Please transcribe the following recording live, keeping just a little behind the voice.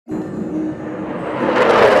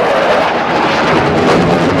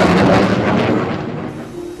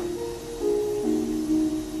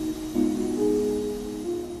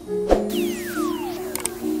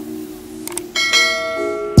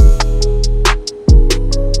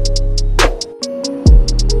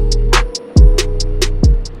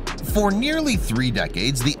For nearly 3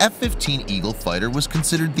 decades, the F-15 Eagle fighter was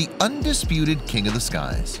considered the undisputed king of the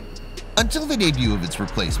skies. Until the debut of its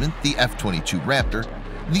replacement, the F-22 Raptor,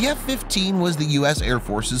 the F-15 was the U.S. Air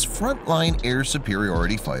Force's frontline air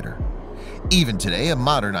superiority fighter. Even today, a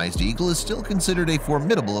modernized Eagle is still considered a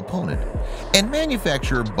formidable opponent, and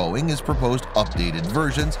manufacturer Boeing has proposed updated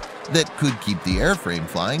versions that could keep the airframe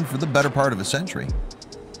flying for the better part of a century.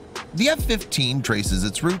 The F-15 traces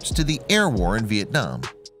its roots to the air war in Vietnam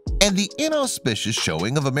and the inauspicious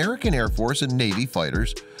showing of American Air Force and Navy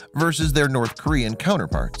fighters versus their North Korean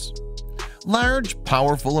counterparts. Large,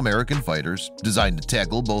 powerful American fighters, designed to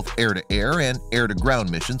tackle both air-to-air and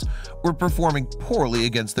air-to-ground missions, were performing poorly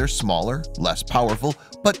against their smaller, less powerful,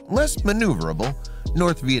 but less maneuverable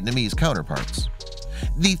North Vietnamese counterparts.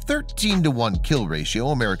 The 13-to-1 kill ratio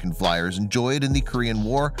American flyers enjoyed in the Korean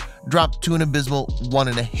War dropped to an abysmal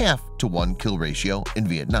 1.5-to-1 kill ratio in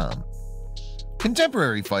Vietnam.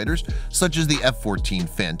 Contemporary fighters, such as the F-14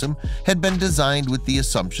 Phantom, had been designed with the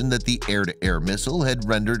assumption that the air-to-air missile had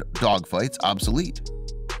rendered dogfights obsolete,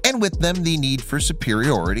 and with them the need for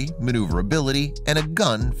superiority, maneuverability, and a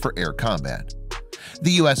gun for air combat.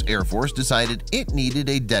 The U.S. Air Force decided it needed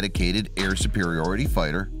a dedicated air superiority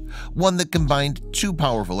fighter, one that combined 2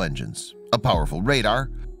 powerful engines, a powerful radar,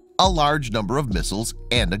 a large number of missiles,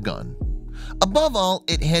 and a gun. Above all,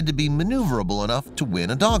 it had to be maneuverable enough to win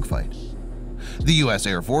a dogfight. The U.S.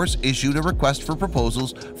 Air Force issued a request for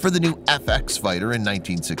proposals for the new FX fighter in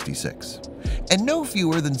 1966, and no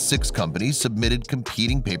fewer than 6 companies submitted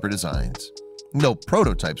competing paper designs. No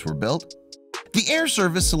prototypes were built. The Air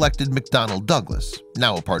Service selected McDonnell Douglas,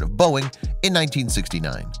 now a part of Boeing, in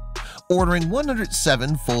 1969, ordering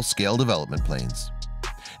 107 full-scale development planes.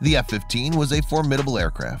 The F-15 was a formidable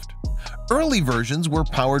aircraft. Early versions were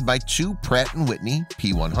powered by 2 Pratt & Whitney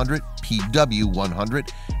P100, PW100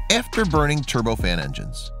 afterburning turbofan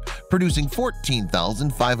engines, producing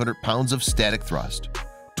 14,500 pounds of static thrust,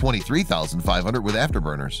 23,500 with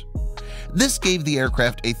afterburners. This gave the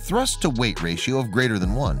aircraft a thrust-to-weight ratio of greater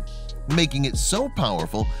than 1, making it so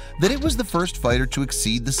powerful that it was the first fighter to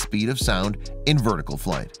exceed the speed of sound in vertical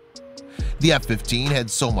flight. The F-15 had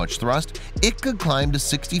so much thrust it could climb to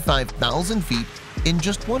 65,000 feet in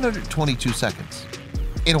just 122 seconds.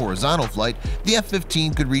 In horizontal flight, the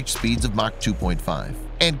F-15 could reach speeds of Mach 2.5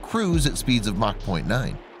 and cruise at speeds of Mach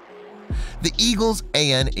 0.9. The Eagle's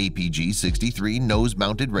AN/APG-63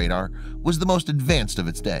 nose-mounted radar was the most advanced of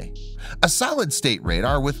its day, a solid-state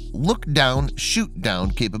radar with look-down,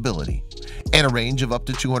 shoot-down capability and a range of up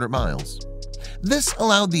to 200 miles. This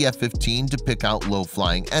allowed the F-15 to pick out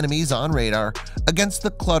low-flying enemies on radar against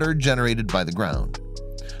the clutter generated by the ground.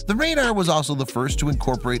 The radar was also the first to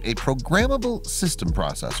incorporate a programmable system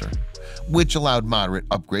processor, which allowed moderate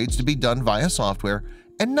upgrades to be done via software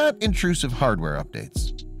and not intrusive hardware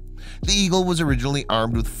updates. The Eagle was originally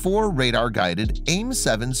armed with 4 radar-guided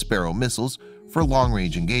AIM-7 Sparrow missiles for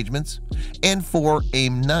long-range engagements and 4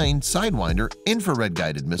 AIM-9 Sidewinder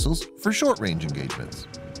infrared-guided missiles for short-range engagements.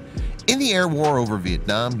 In the air war over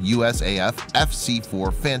Vietnam, USAF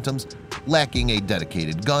FC-4 Phantoms, lacking a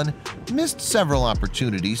dedicated gun, missed several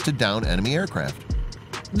opportunities to down enemy aircraft.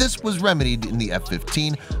 This was remedied in the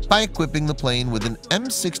F-15 by equipping the plane with an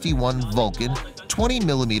M61 Vulcan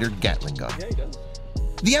 20mm Gatling gun.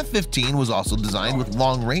 The F-15 was also designed with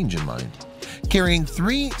long range in mind, carrying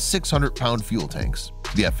 3 600-pound fuel tanks.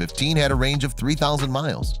 The F-15 had a range of 3,000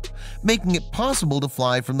 miles, making it possible to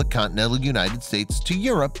fly from the continental United States to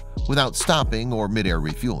Europe without stopping or mid-air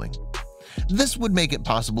refueling. This would make it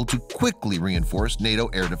possible to quickly reinforce NATO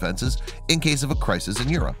air defenses in case of a crisis in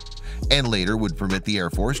Europe, and later would permit the Air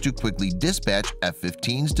Force to quickly dispatch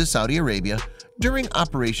F-15s to Saudi Arabia during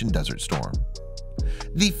Operation Desert Storm.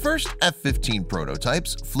 The first F-15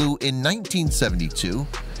 prototypes flew in 1972,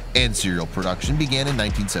 and serial production began in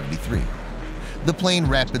 1973. The plane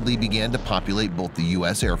rapidly began to populate both the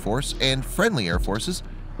U.S. Air Force and friendly air forces,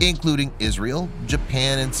 including Israel,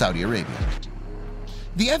 Japan, and Saudi Arabia.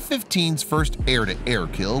 The F-15's first air-to-air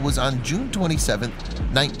kill was on June 27,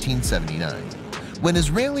 1979, when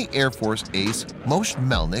Israeli Air Force ace Moshe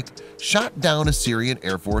Melnik shot down a Syrian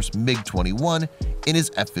Air Force MiG-21 in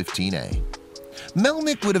his F-15A.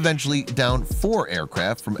 Melnik would eventually down 4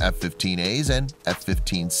 aircraft from F-15As and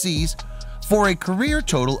F-15Cs for a career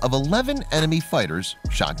total of 11 enemy fighters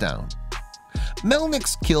shot down.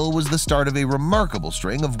 Melnik's kill was the start of a remarkable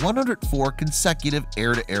string of 104 consecutive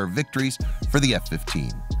air-to-air victories for the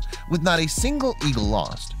F-15, with not a single Eagle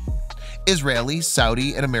lost. Israeli,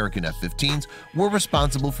 Saudi, and American F-15s were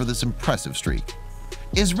responsible for this impressive streak.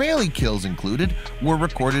 Israeli kills included were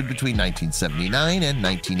recorded between 1979 and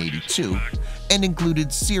 1982 and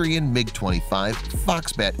included Syrian MiG-25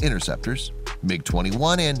 Foxbat interceptors,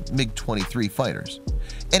 MiG-21 and MiG-23 fighters,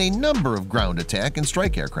 and a number of ground attack and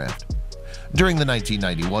strike aircraft. During the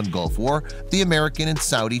 1991 Gulf War, the American and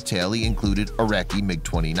Saudi tally included Iraqi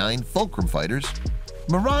MiG-29 Fulcrum fighters,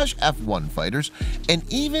 Mirage F-1 fighters, and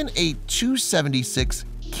even a Tu-76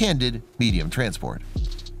 Candid medium transport.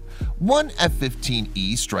 One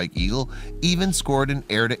F-15E Strike Eagle even scored an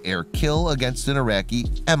air-to-air kill against an Iraqi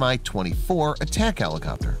Mi-24 attack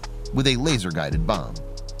helicopter with a laser-guided bomb.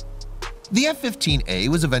 The F-15A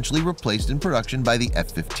was eventually replaced in production by the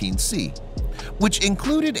F-15C, which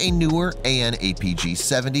included a newer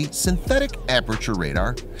AN/APG-70 synthetic aperture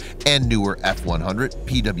radar and newer F-100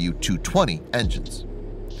 PW-220 engines.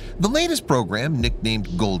 The latest program,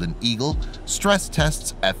 nicknamed Golden Eagle, stress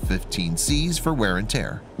tests F-15Cs for wear and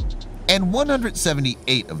tear, and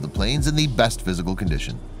 178 of the planes in the best physical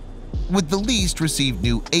condition, with the least received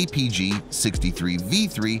new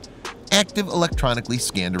APG-63V3 active electronically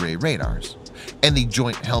scanned array radars and the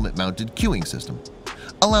joint helmet-mounted cueing system,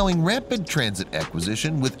 allowing rapid transit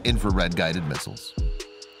acquisition with infrared-guided missiles.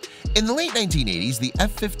 In the late 1980s, the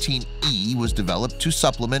F-15E was developed to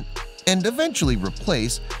supplement and eventually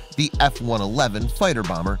replace the F-111 fighter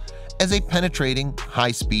bomber as a penetrating,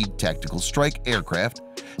 high-speed tactical strike aircraft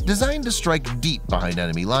designed to strike deep behind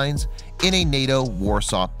enemy lines in a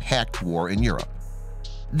NATO-Warsaw Pact war in Europe.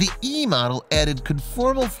 The E model added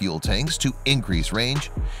conformal fuel tanks to increase range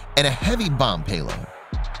and a heavy bomb payload,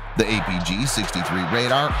 the APG-63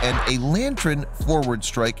 radar, and a Lantern forward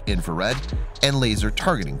strike infrared and laser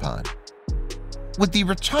targeting pod. With the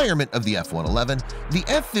retirement of the F-111, the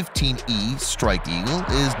F-15E Strike Eagle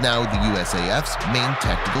is now the USAF's main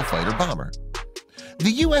tactical fighter bomber.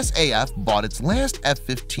 The USAF bought its last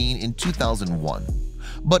F-15 in 2001,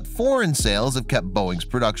 but foreign sales have kept Boeing's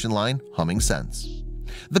production line humming since.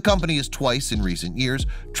 The company has twice in recent years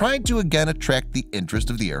tried to again attract the interest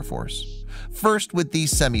of the Air Force, first with the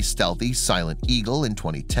semi-stealthy Silent Eagle in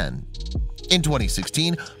 2010. In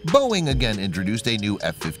 2016, Boeing again introduced a new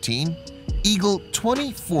F-15, Eagle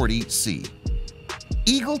 2040C.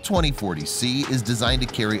 Eagle 2040C is designed to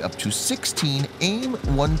carry up to 16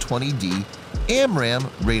 AIM-120D AMRAAM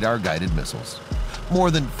radar-guided missiles, more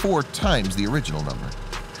than 4 times the original number.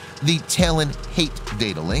 The Talon Hate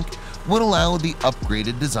data link would allow the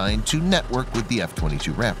upgraded design to network with the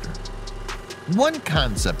F-22 Raptor. One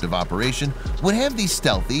concept of operation would have the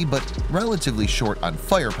stealthy but relatively short on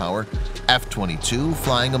firepower F-22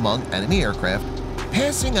 flying among enemy aircraft,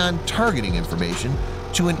 passing on targeting information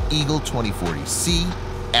to an Eagle 2040C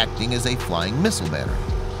acting as a flying missile battery.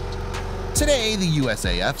 Today, the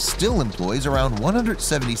USAF still employs around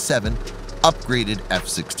 177 upgraded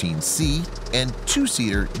F-16C and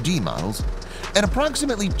 2-seater D models and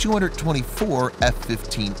approximately 224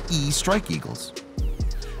 F-15E Strike Eagles.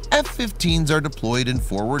 F-15s are deployed in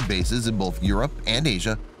forward bases in both Europe and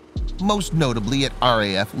Asia, most notably at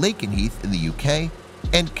RAF Lakenheath in the UK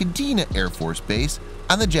and Kadena Air Force Base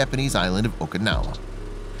on the Japanese island of Okinawa.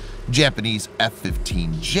 Japanese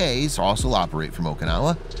F-15Js also operate from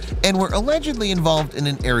Okinawa and were allegedly involved in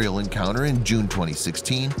an aerial encounter in June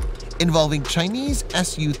 2016 involving Chinese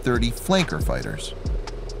Su-30 flanker fighters.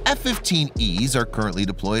 F-15Es are currently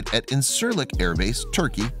deployed at Incirlik Air Base,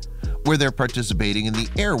 Turkey, where they're participating in the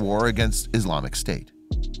air war against Islamic State.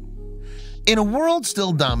 In a world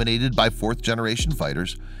still dominated by fourth-generation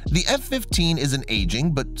fighters, the F-15 is an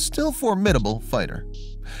aging but still formidable fighter.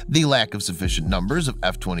 The lack of sufficient numbers of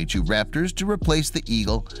F-22 Raptors to replace the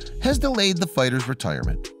Eagle has delayed the fighter's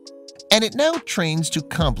retirement, and it now trains to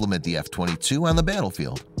complement the F-22 on the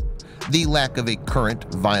battlefield. The lack of a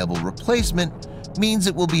current, viable replacement means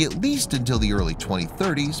it will be at least until the early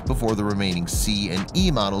 2030s before the remaining C and E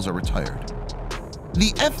models are retired.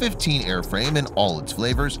 The F-15 airframe in all its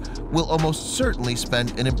flavors will almost certainly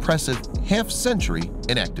spend an impressive half-century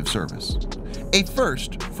in active service, a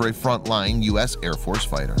first for a frontline U.S. Air Force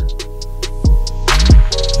fighter.